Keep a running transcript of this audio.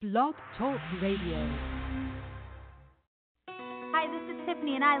Blog Talk Radio. Hi, this is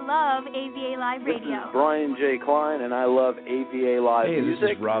Tiffany, and I love AVA Live Radio. This is Brian J. Klein, and I love AVA Live Music. Hey,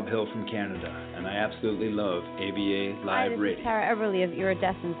 this is Rob Hill from Canada, and I absolutely love AVA Live Radio. Hi, this is Tara Everly of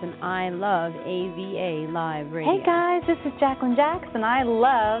Iridescence, and I love AVA Live Radio. Hey guys, this is Jacqueline Jackson. I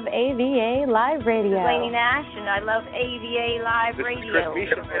love AVA Live Radio. This is Lainey Nash, and I love AVA Live Radio. This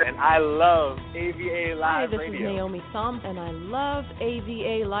is Chris Misha, and I love AVA Live Radio. Hi, this is Naomi Thumb, and I love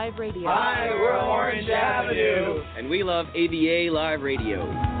AVA Live Radio. Hi, we're Orange Avenue, and we love AVA Live Radio.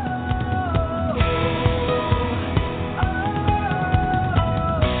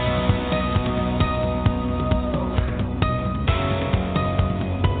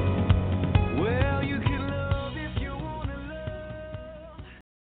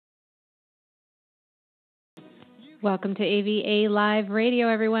 Welcome to AVA Live Radio,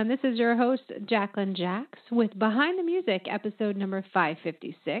 everyone. This is your host, Jacqueline Jax, with Behind the Music, episode number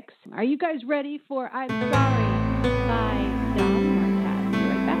 556. Are you guys ready for I'm Sorry by Don Marquez? Be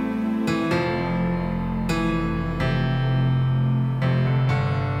right back.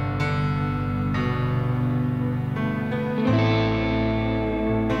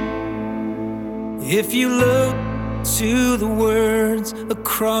 If you look to the words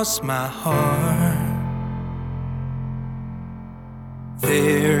across my heart,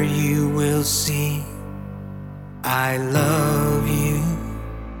 there you will see I love you.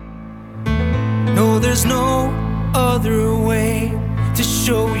 No, there's no other way to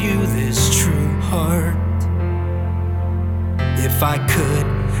show you this true heart. If I could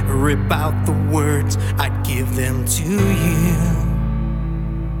rip out the words, I'd give them to you.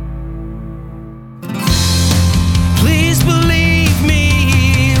 Please believe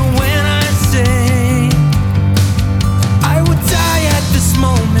me when I say I would die at this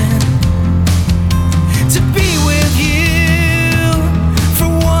moment to be with you for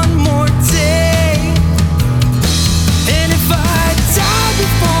one more day. And if I die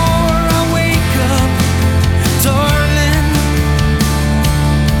before I wake up, darling,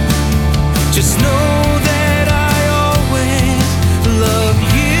 just know that I always love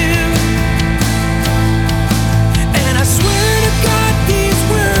you. And I swear to God, these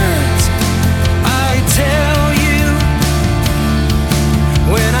words I tell you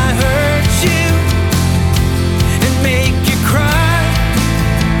when I hurt you and make you cry.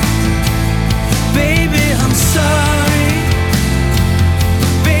 Baby, I'm sorry.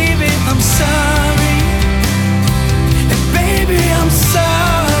 Baby, I'm sorry. And baby, I'm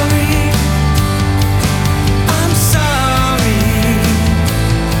sorry. I'm sorry.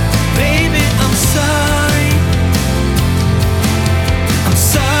 Baby, I'm sorry. I'm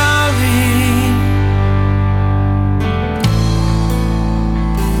sorry.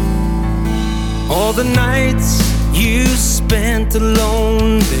 All the nights you spent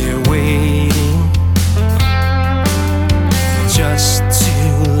alone there waiting, just to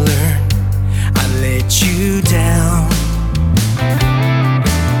learn I let you down.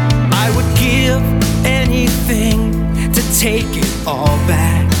 I would give anything to take it all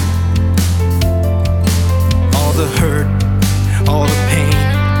back. All the hurt, all the pain,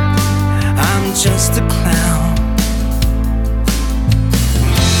 I'm just a clown.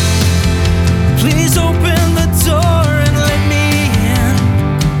 Please open the door and let me in.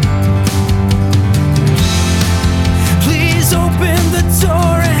 Please open the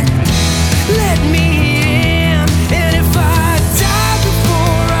door and let me in. And if I die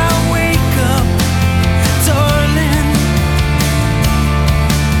before I wake up, darling,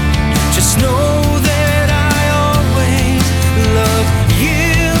 just know that I always love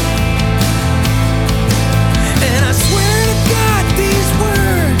you. And I swear to God, these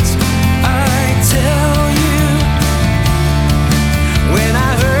words I tell you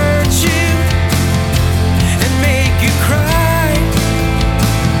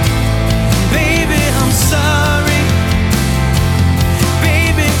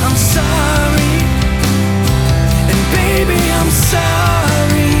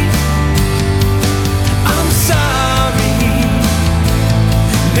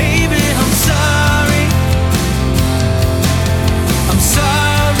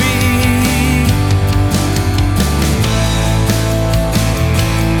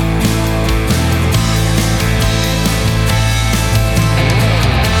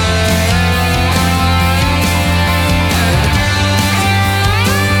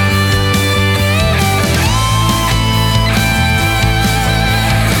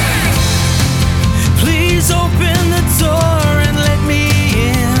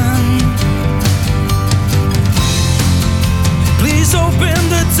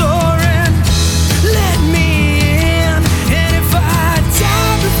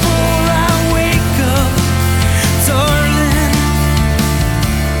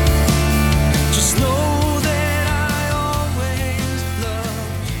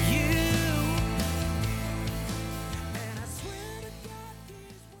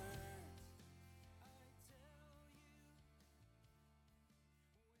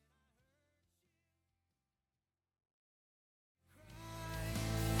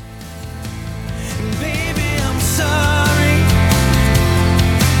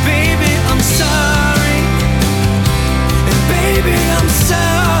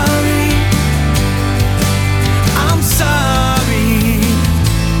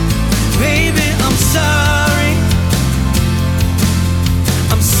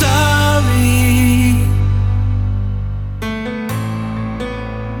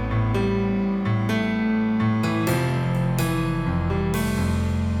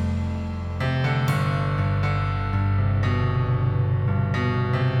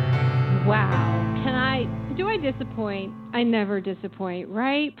Wow. Do I disappoint? I never disappoint,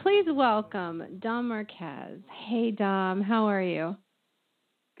 right? Please welcome Dom Marquez. Hey, Dom. How are you?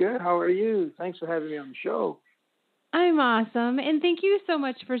 Good. How are you? Thanks for having me on the show. I'm awesome. And thank you so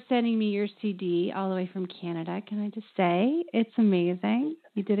much for sending me your CD all the way from Canada. Can I just say, it's amazing.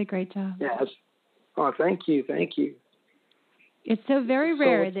 You did a great job. Yes. Oh, thank you. Thank you. It's so very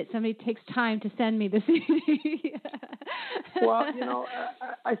rare that somebody takes time to send me the CD. Well,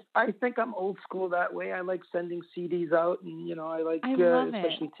 I think I'm old school that way. I like sending CDs out, and I like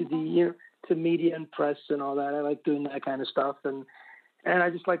especially to the to media and press and all that. I like doing that kind of stuff, and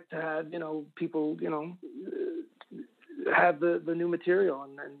I just like to have people have the new material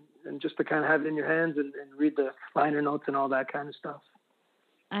and just to kind of have it in your hands and read the liner notes and all that kind of stuff.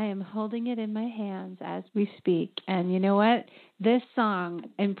 I am holding it in my hands as we speak. And you know what? This song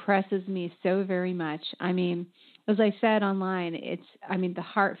impresses me so very much. I mean, as I said online, the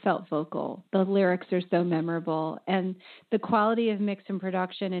heartfelt vocal, the lyrics are so memorable, and the quality of mix and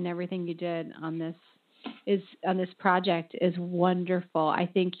production and everything you did on this project is wonderful. I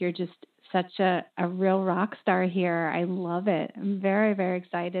think you're just such a real rock star here. I love it. I'm very, very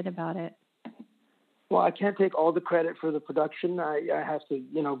excited about it. Well, I can't take all the credit for the production. I have to,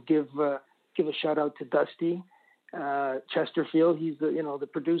 give a shout out to Dusty Chesterfield. He's the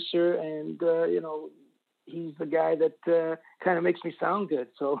producer, and he's the guy that kind of makes me sound good.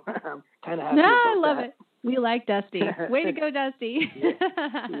 So I'm kind of happy about I love that. it. We like Dusty. Way to go, Dusty.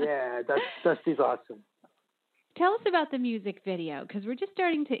 yeah, Dusty's awesome. Tell us about the music video, because we're just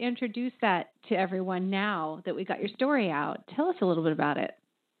starting to introduce that to everyone now that we got your story out. Tell us a little bit about it.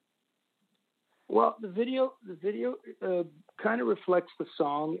 Well, the video kind of reflects the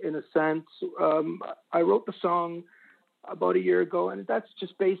song in a sense. I wrote the song about a year ago, and that's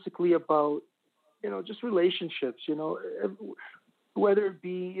just basically about, just relationships, whether it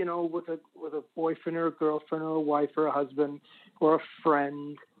be, with a boyfriend or a girlfriend or a wife or a husband or a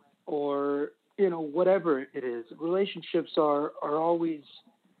friend or, whatever it is. Relationships are always,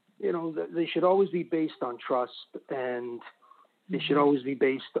 they should always be based on trust, and they should always be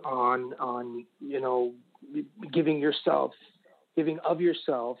based on giving of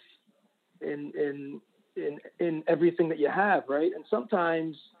yourself in everything that you have, right? And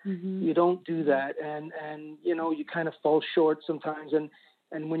sometimes you don't do that, and you kind of fall short sometimes.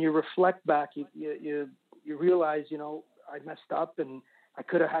 And when you reflect back, you realize, I messed up, and I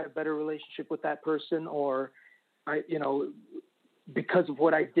could have had a better relationship with that person, or because of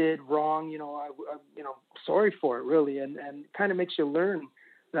what I did wrong, I sorry for it, really, and kind of makes you learn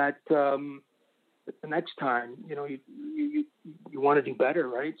that the next time, you want to do better,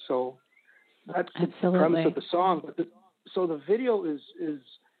 right? So that's the premise of the song. But so the video is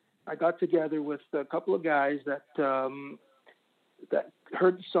I got together with a couple of guys that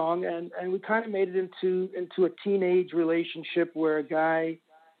heard the song, and we kind of made it into a teenage relationship where a guy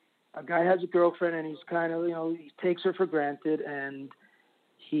has a girlfriend, and he's kind of, he takes her for granted, and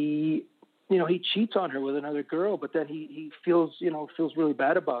he cheats on her with another girl, but then he feels really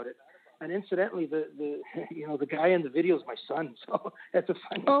bad about it. And incidentally, the guy in the video is my son, so that's a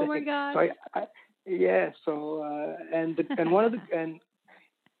funny thing. Oh my God. So and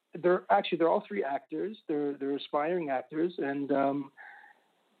they're all three actors. They're aspiring actors, and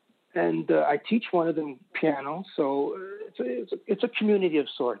I teach one of them piano, so it's a community of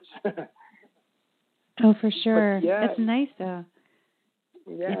sorts. Oh, for sure. But, yeah, it's nice though.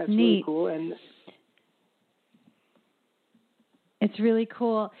 Yeah, it's neat. Really cool, and it's really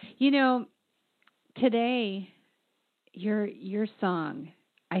cool. Today, your song,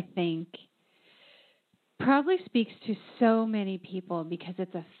 I think, probably speaks to so many people because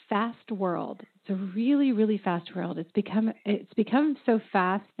it's a fast world. It's a really, really fast world. It's become so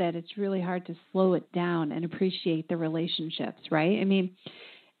fast that it's really hard to slow it down and appreciate the relationships, right? I mean,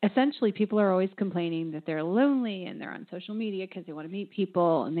 essentially people are always complaining that they're lonely and they're on social media because they want to meet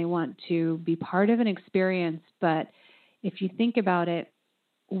people and they want to be part of an experience. But if you think about it,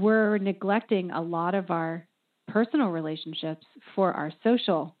 we're neglecting a lot of our personal relationships for our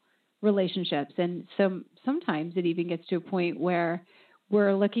social relationships. And sometimes it even gets to a point where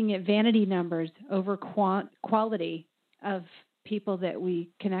we're looking at vanity numbers over quality of people that we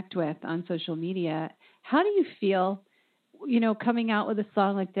connect with on social media. How do you feel, coming out with a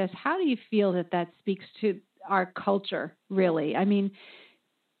song like this? How do you feel that speaks to our culture, really? I mean,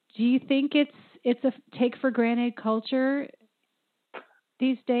 do you think it's a take for granted culture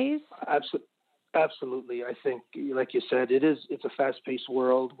these days? Absolutely. I think, like you said, it's a fast-paced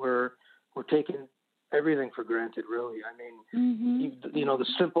world where we're taking everything for granted, really. I mean,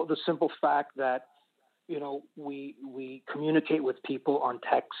 the simple fact that, we communicate with people on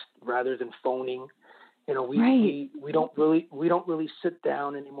text rather than phoning. We don't really sit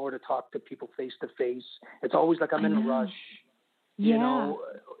down anymore to talk to people face to face. It's always like I'm in a rush. Yeah.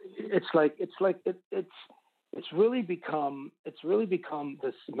 It's really become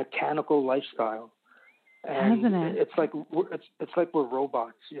this mechanical lifestyle. And hasn't it? It's like we're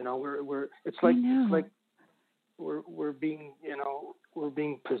robots, we're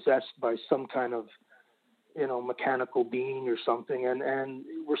being possessed by some kind of mechanical being or something, and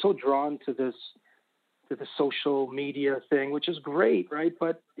we're so drawn to the social media thing, which is great, right?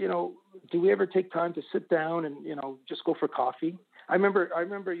 But do we ever take time to sit down and just go for coffee? I remember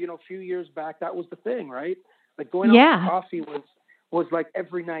a few years back that was the thing, right? Like going out for coffee was like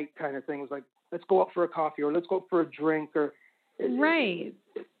every night kind of thing. It was like, let's go out for a coffee or let's go for a drink or right.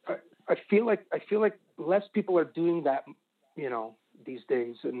 I feel like less people are doing that, these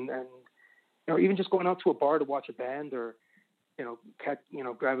days, and even just going out to a bar to watch a band or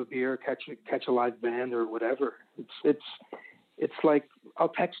grab a beer, catch a live band or whatever. It's like I'll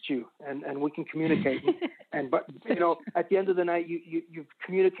text you and we can communicate but at the end of the night you've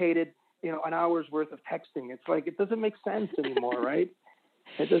communicated an hour's worth of texting. It's like it doesn't make sense anymore, right?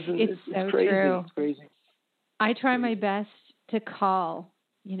 It doesn't. It's so crazy. True. It's crazy. I try my best to call,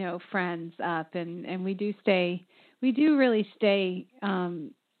 friends up, and we do really stay,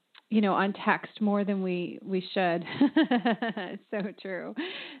 on text more than we should. So true.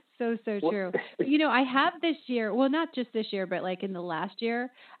 So true. But, I have this year, well, not just this year, but like in the last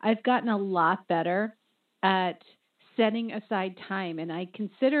year, I've gotten a lot better at setting aside time, and I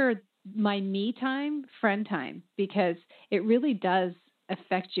consider my me time friend time because it really does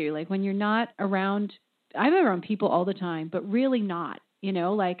affect you. Like when you're not around, I'm around people all the time, but really not,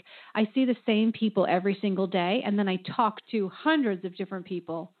 like I see the same people every single day. And then I talk to hundreds of different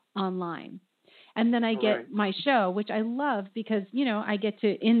people online. And then I get my show, which I love because, I get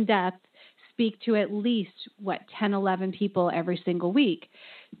to in depth speak to at least 10, 11 people every single week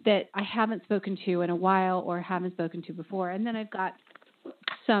that I haven't spoken to in a while or haven't spoken to before. And then I've got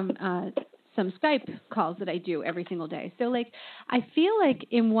some Skype calls that I do every single day. So like, I feel like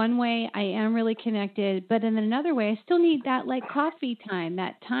in one way I am really connected, but in another way, I still need that like coffee time,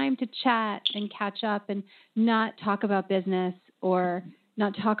 that time to chat and catch up and not talk about business or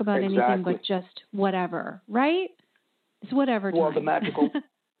not talk about anything, but just whatever, right? It's whatever time. Well, the magical,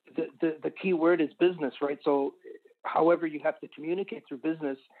 the key word is business, right? So however you have to communicate through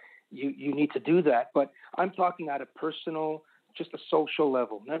business, you need to do that. But I'm talking at a personal, just a social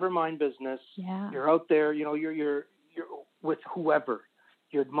level. Never mind business. Yeah. You're out there, you're with whoever,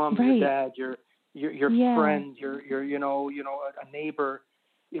 your mom, your dad, your friend, your a neighbor.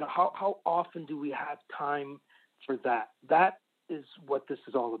 How often do we have time for that? That is what this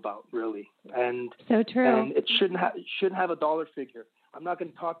is all about, really. And so true. And it shouldn't have a dollar figure. I'm not going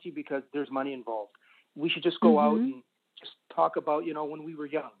to talk to you because there's money involved. We should just go out and just talk about, when we were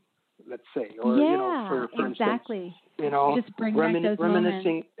young, let's say, or for exactly. instance, just bring back those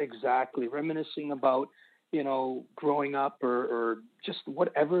reminiscing moments. Reminiscing about growing up or just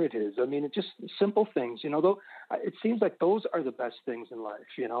whatever it is. I mean, it's just simple things, though it seems like those are the best things in life,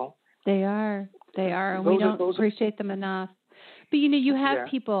 They are, and we don't appreciate them enough. But you have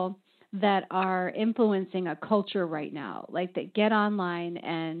people that are influencing a culture right now, like they get online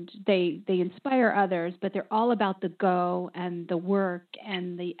and they inspire others, but they're all about the go and the work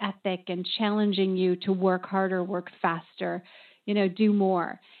and the ethic and challenging you to work harder, work faster, do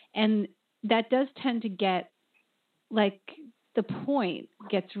more. And that does tend to get, like, the point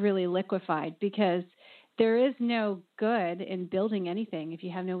gets really liquefied because there is no good in building anything if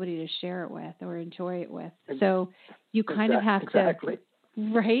you have nobody to share it with or enjoy it with. So you kind of have to,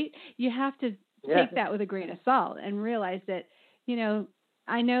 right? You have to take that with a grain of salt and realize that,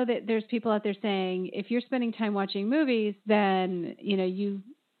 I know that there's people out there saying, if you're spending time watching movies, then,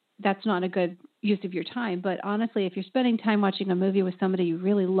 that's not a good use of your time. But honestly, if you're spending time watching a movie with somebody you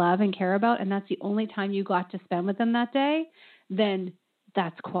really love and care about, and that's the only time you got to spend with them that day, then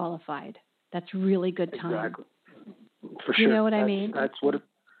that's qualified. That's really good time. Exactly. For sure. You know what I mean? That's what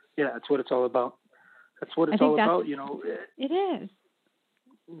it's all about. That's what it's all about, It is.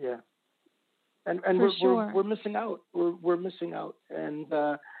 Yeah. And we're missing out. We're missing out. And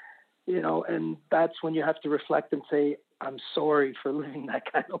and that's when you have to reflect and say, I'm sorry for living that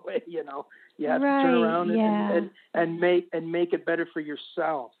kind of way, You have to turn around and make it better for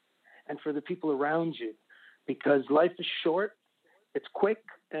yourself and for the people around you, because life is short, it's quick,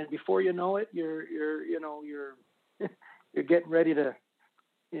 and before you know it, you're getting ready to,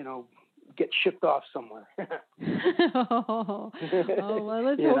 get shipped off somewhere. Well,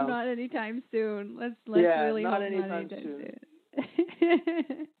 let's hope not anytime soon. Let's really hope not anytime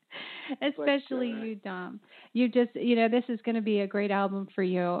soon. Especially you, Dom. You just, this is going to be a great album for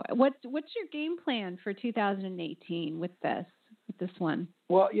you. What's your game plan for 2018 with this one?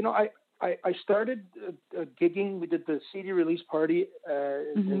 Well, I started gigging. We did the CD release party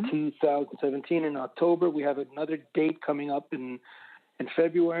in 2017 in October. We have another date coming up in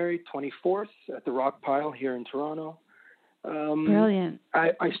February 24th at the Rock Pile here in Toronto. Brilliant.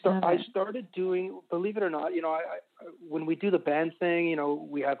 I started doing, believe it or not, when we do the band thing,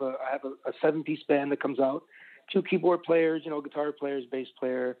 I have a 7-piece band that comes out, 2 keyboard players, guitar players, bass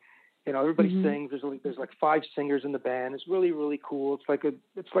player. Everybody sings. There's like 5 singers in the band. It's really, really cool. It's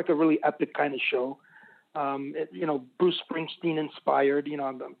like a really epic kind of show. Bruce Springsteen inspired.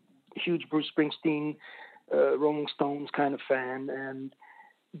 I'm a huge Bruce Springsteen, Rolling Stones kind of fan.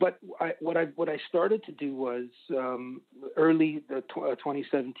 But what I started to do was early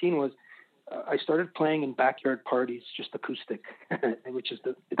 2017 was I started playing in backyard parties, just acoustic, which is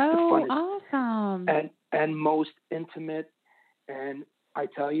the funnest, awesome, and most intimate. And I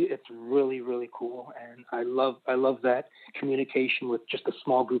tell you, it's really, really cool, and I love that communication with just a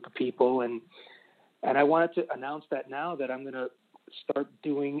small group of people, and I wanted to announce that now that I'm going to start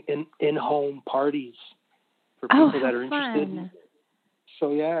doing in-home parties for people that are interested. Fun.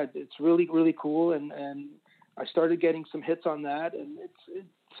 So yeah, it's really, really cool, and I started getting some hits on that, and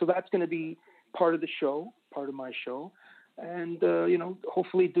so that's going to be part of the show, part of my show, and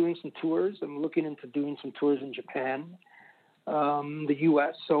hopefully doing some tours. I'm looking into doing some tours in Japan. The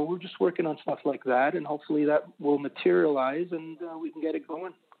U.S. So we're just working on stuff like that, and hopefully that will materialize, and we can get it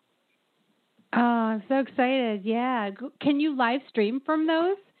going. Oh, I'm so excited! Yeah, can you live stream from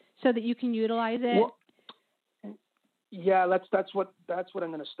those so that you can utilize it? Well, yeah, that's what I'm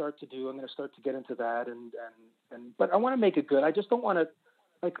going to start to do. I'm going to start to get into that, but I want to make it good. I just don't want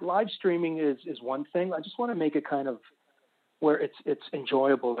to live streaming is one thing. I just want to make it kind of where it's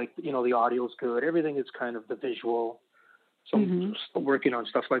enjoyable. The audio is good, everything is kind of the visual. So I'm still working on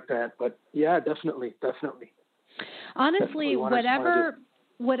stuff like that, but yeah, definitely. Honestly, whatever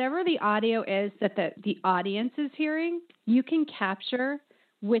the audio is that the audience is hearing, you can capture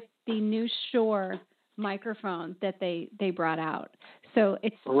with the new Shure microphone that they brought out. So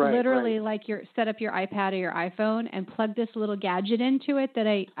it's literally like you set up your iPad or your iPhone and plug this little gadget into it that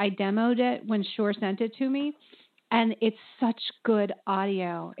I demoed it when Shure sent it to me. And it's such good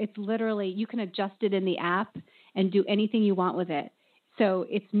audio. It's literally, you can adjust it in the app and do anything you want with it. So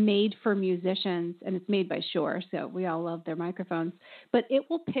it's made for musicians, and it's made by Shure, so we all love their microphones. But it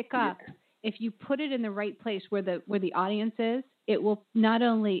will pick up, if you put it in the right place where the audience is, it will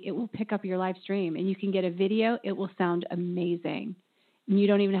pick up your live stream, and you can get a video. It will sound amazing. And you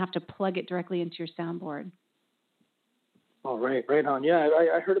don't even have to plug it directly into your soundboard. Oh, right on. Yeah,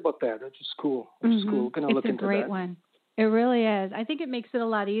 I heard about that. That's just cool. It's cool. Gonna look into that. It's a great one. It really is. I think it makes it a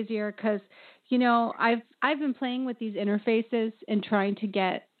lot easier because, I've been playing with these interfaces and trying to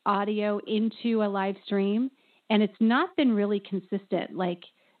get audio into a live stream, and it's not been really consistent.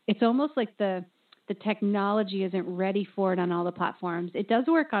 It's almost like the technology isn't ready for it on all the platforms. It does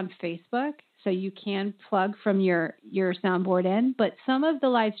work on Facebook, so you can plug from your soundboard in, but some of the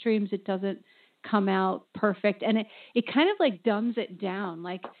live streams, it doesn't come out perfect, and it kind of dumbs it down.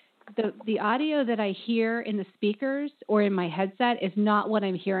 The audio that I hear in the speakers or in my headset is not what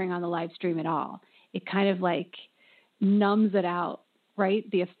I'm hearing on the live stream at all. It kind of numbs it out, right?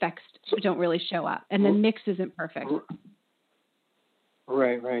 The effects don't really show up, and the mix isn't perfect.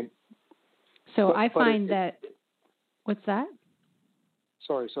 Right. So I find that. What's that?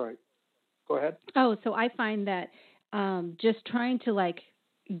 Sorry. Go ahead. Oh, so I find that just trying to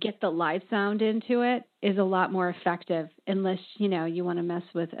get the live sound into it is a lot more effective, unless you want to mess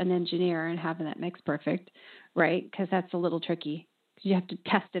with an engineer and having that mix perfect, right? Because that's a little tricky. You have to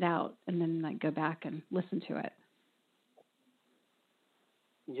test it out and then go back and listen to it.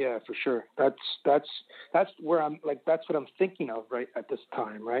 Yeah, for sure. That's where I'm that's what I'm thinking of right at this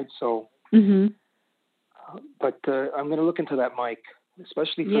time, right? So, but I'm going to look into that mic,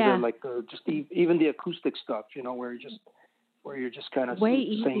 especially for even the acoustic stuff, where you're just kind of way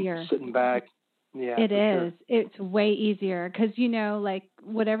easier sitting back. Yeah, it is. Sure. It's way easier because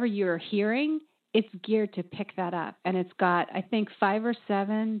whatever you're hearing, it's geared to pick that up, and it's got, I think, 5 or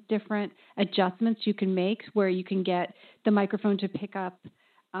 7 different adjustments you can make where you can get the microphone to pick up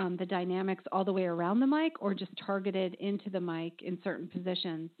the dynamics all the way around the mic, or just targeted into the mic in certain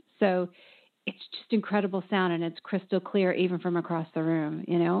positions. So it's just incredible sound, and it's crystal clear even from across the room,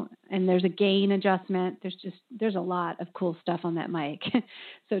 you know, and there's a gain adjustment. There's a lot of cool stuff on that mic.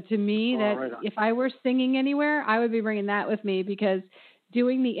 So to me, if I were singing anywhere, I would be bringing that with me, because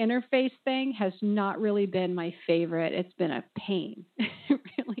doing the interface thing has not really been my favorite. It's been a pain,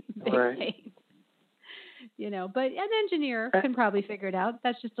 really big pain, you know, but an engineer can probably figure it out.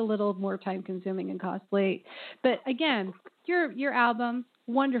 That's just a little more time consuming and costly. But again, your album,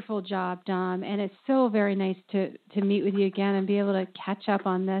 wonderful job, Dom, and it's so very nice to meet with you again and be able to catch up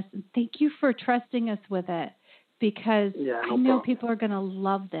on this. And thank you for trusting us with it, because I know people are going to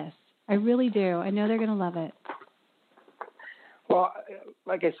love this. I really do. I know they're going to love it. Well,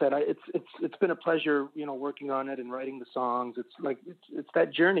 like I said, it's been a pleasure, you know, working on it and writing the songs. It's like it's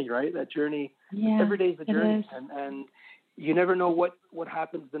that journey, right? That journey. Every day is a journey, and you never know what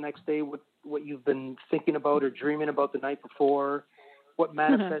happens the next day. What you've been thinking about or dreaming about the night before. What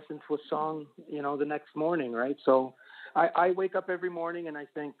manifests into a song, you know, the next morning, right? So I wake up every morning and I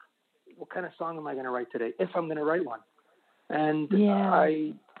think, what kind of song am I going to write today, if I'm going to write one? And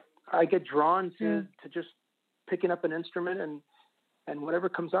I get drawn to just picking up an instrument and whatever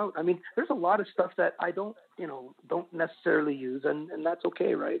comes out. I mean, there's a lot of stuff that I don't necessarily use, and that's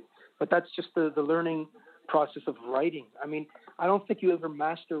okay, right? But that's just the learning process of writing. I mean, I don't think you ever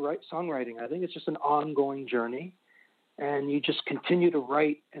master songwriting. I think it's just an ongoing journey. And you just continue to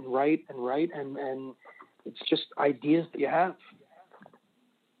write and write and write, and it's just ideas that you have.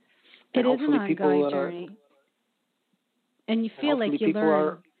 It is an ongoing journey. And you feel like you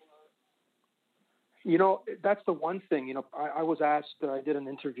learn. You know, that's the one thing. You know, I was asked, I did an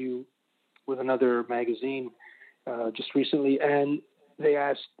interview with another magazine just recently, and they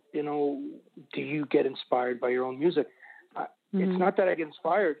asked, you know, do you get inspired by your own music? It's not that I get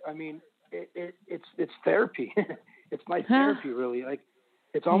inspired. I mean, it's therapy. It's my therapy, really. Like,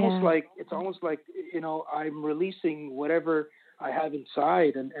 it's almost like you know, I'm releasing whatever I have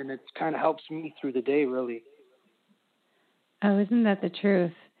inside, and it kind of helps me through the day, really. Oh, isn't that the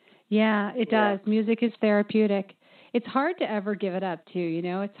truth? Yeah, it does. Music is therapeutic. It's hard to ever give it up, too. You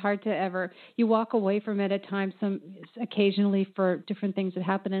know, it's hard to ever. You walk away from it at times, occasionally for different things that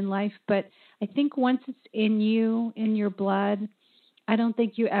happen in life. But I think once it's in you, in your blood, I don't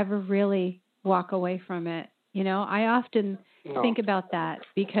think you ever really walk away from it. You know, I often think about that,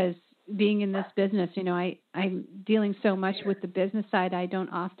 because being in this business, you know, I'm dealing so much with the business side, I don't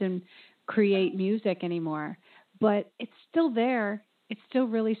often create music anymore. But it's still there. It's still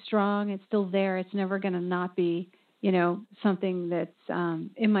really strong. It's still there. It's never going to not be, you know, something that's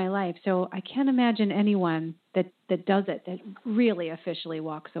in my life. So I can't imagine anyone that does it, that really officially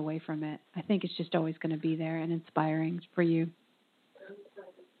walks away from it. I think it's just always going to be there and inspiring for you.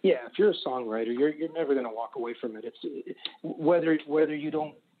 Yeah, if you're a songwriter, you're never going to walk away from it. It's whether you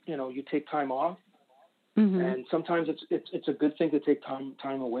don't, you know, you take time off, and sometimes it's a good thing to take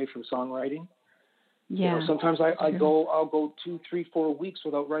time away from songwriting. Yeah. You know, sometimes I'll go 2, 3, 4 weeks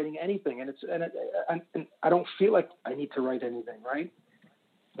without writing anything, and I don't feel like I need to write anything, right?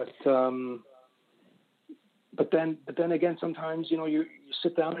 But then again, sometimes, you know, you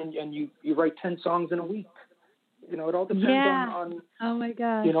sit down and you write 10 songs in a week. You know, it all depends on oh my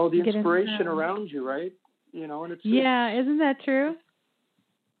gosh, you know, the inspiration around you, right? You know, and isn't that true?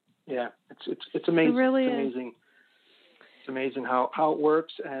 Yeah, it's amazing. It really it's amazing. is. It's amazing how it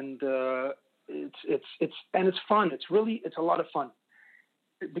works, and it's fun. It's a lot of fun,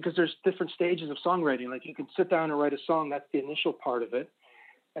 because there's different stages of songwriting. Like, you can sit down and write a song. That's the initial part of it.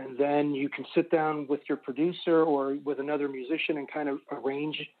 And then you can sit down with your producer or with another musician and kind of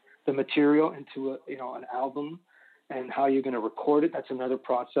arrange the material into an album, and how you're going to record it. That's another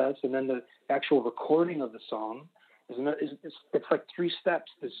process. And then the actual recording of the song it's like 3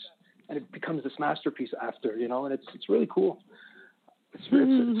 steps. And it becomes this masterpiece after, you know, and it's really cool. It's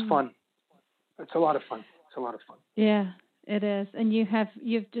fun. It's a lot of fun. Yeah, it is. And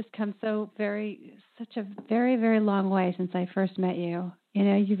you've just come such a very, very long way since I first met you. You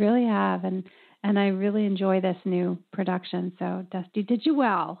know, you really have. And I really enjoy this new production. So Dusty did you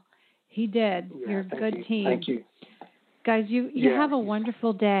well. He did. Yeah, you're a good team. Thank you. Guys, you have a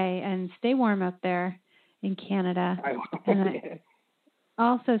wonderful day, and stay warm up there in Canada. I will. And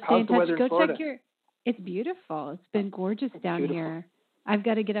also, stay in touch. Go check it's beautiful. It's been gorgeous down here. I've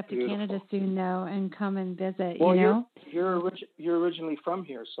got to get up to Canada soon, though, and come and visit, well, you know? You're originally from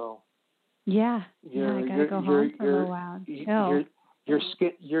here, so. Yeah. I got to go home for a little while. Your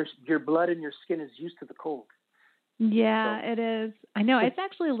skin, your blood and your skin is used to the cold. Yeah, it is. I know. It's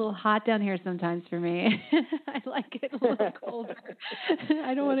actually a little hot down here sometimes for me. I like it a little colder.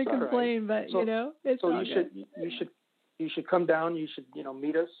 I don't want to complain, but, you know, it's all good. You should come down. You should,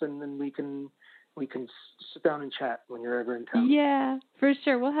 meet us, and then we can sit down and chat when you're ever in town. Yeah, for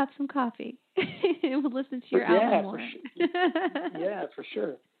sure. We'll have some coffee. We'll listen to your album more. Yeah, for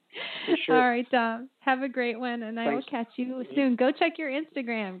sure. All right, Dom. Have a great one, and I will catch you soon. Go check your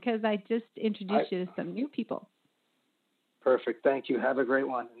Instagram because I just introduced you to some new people. Perfect. Thank you. Have a great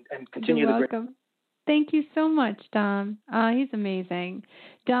one, and continue You're welcome. Thank you so much, Dom. He's amazing.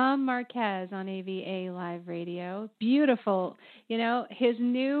 Dom Marquez on AVA Live Radio. Beautiful. He's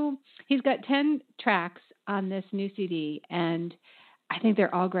got 10 tracks on this new CD, and I think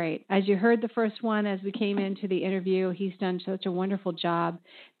they're all great. As you heard the first one, as we came into the interview, he's done such a wonderful job.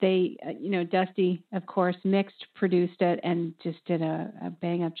 They, Dusty, of course, mixed, produced it, and just did a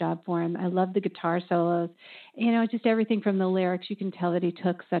bang-up job for him. I love the guitar solos. Just everything from the lyrics. You can tell that he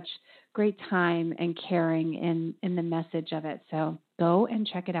took such great time and caring in the message of it. So go and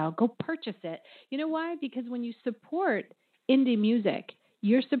check it out. Go purchase it. You know why? Because when you support indie music,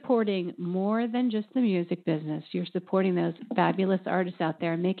 you're supporting more than just the music business. You're supporting those fabulous artists out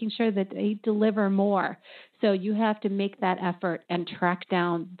there and making sure that they deliver more. So you have to make that effort and track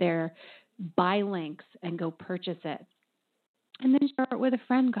down their buy links and go purchase it. And then share it with a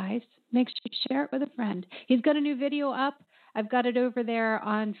friend, guys. Make sure you share it with a friend. He's got a new video up. I've got it over there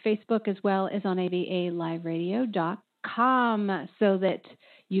on Facebook as well as on AVALiveradio.com so that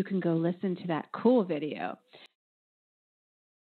you can go listen to that cool video.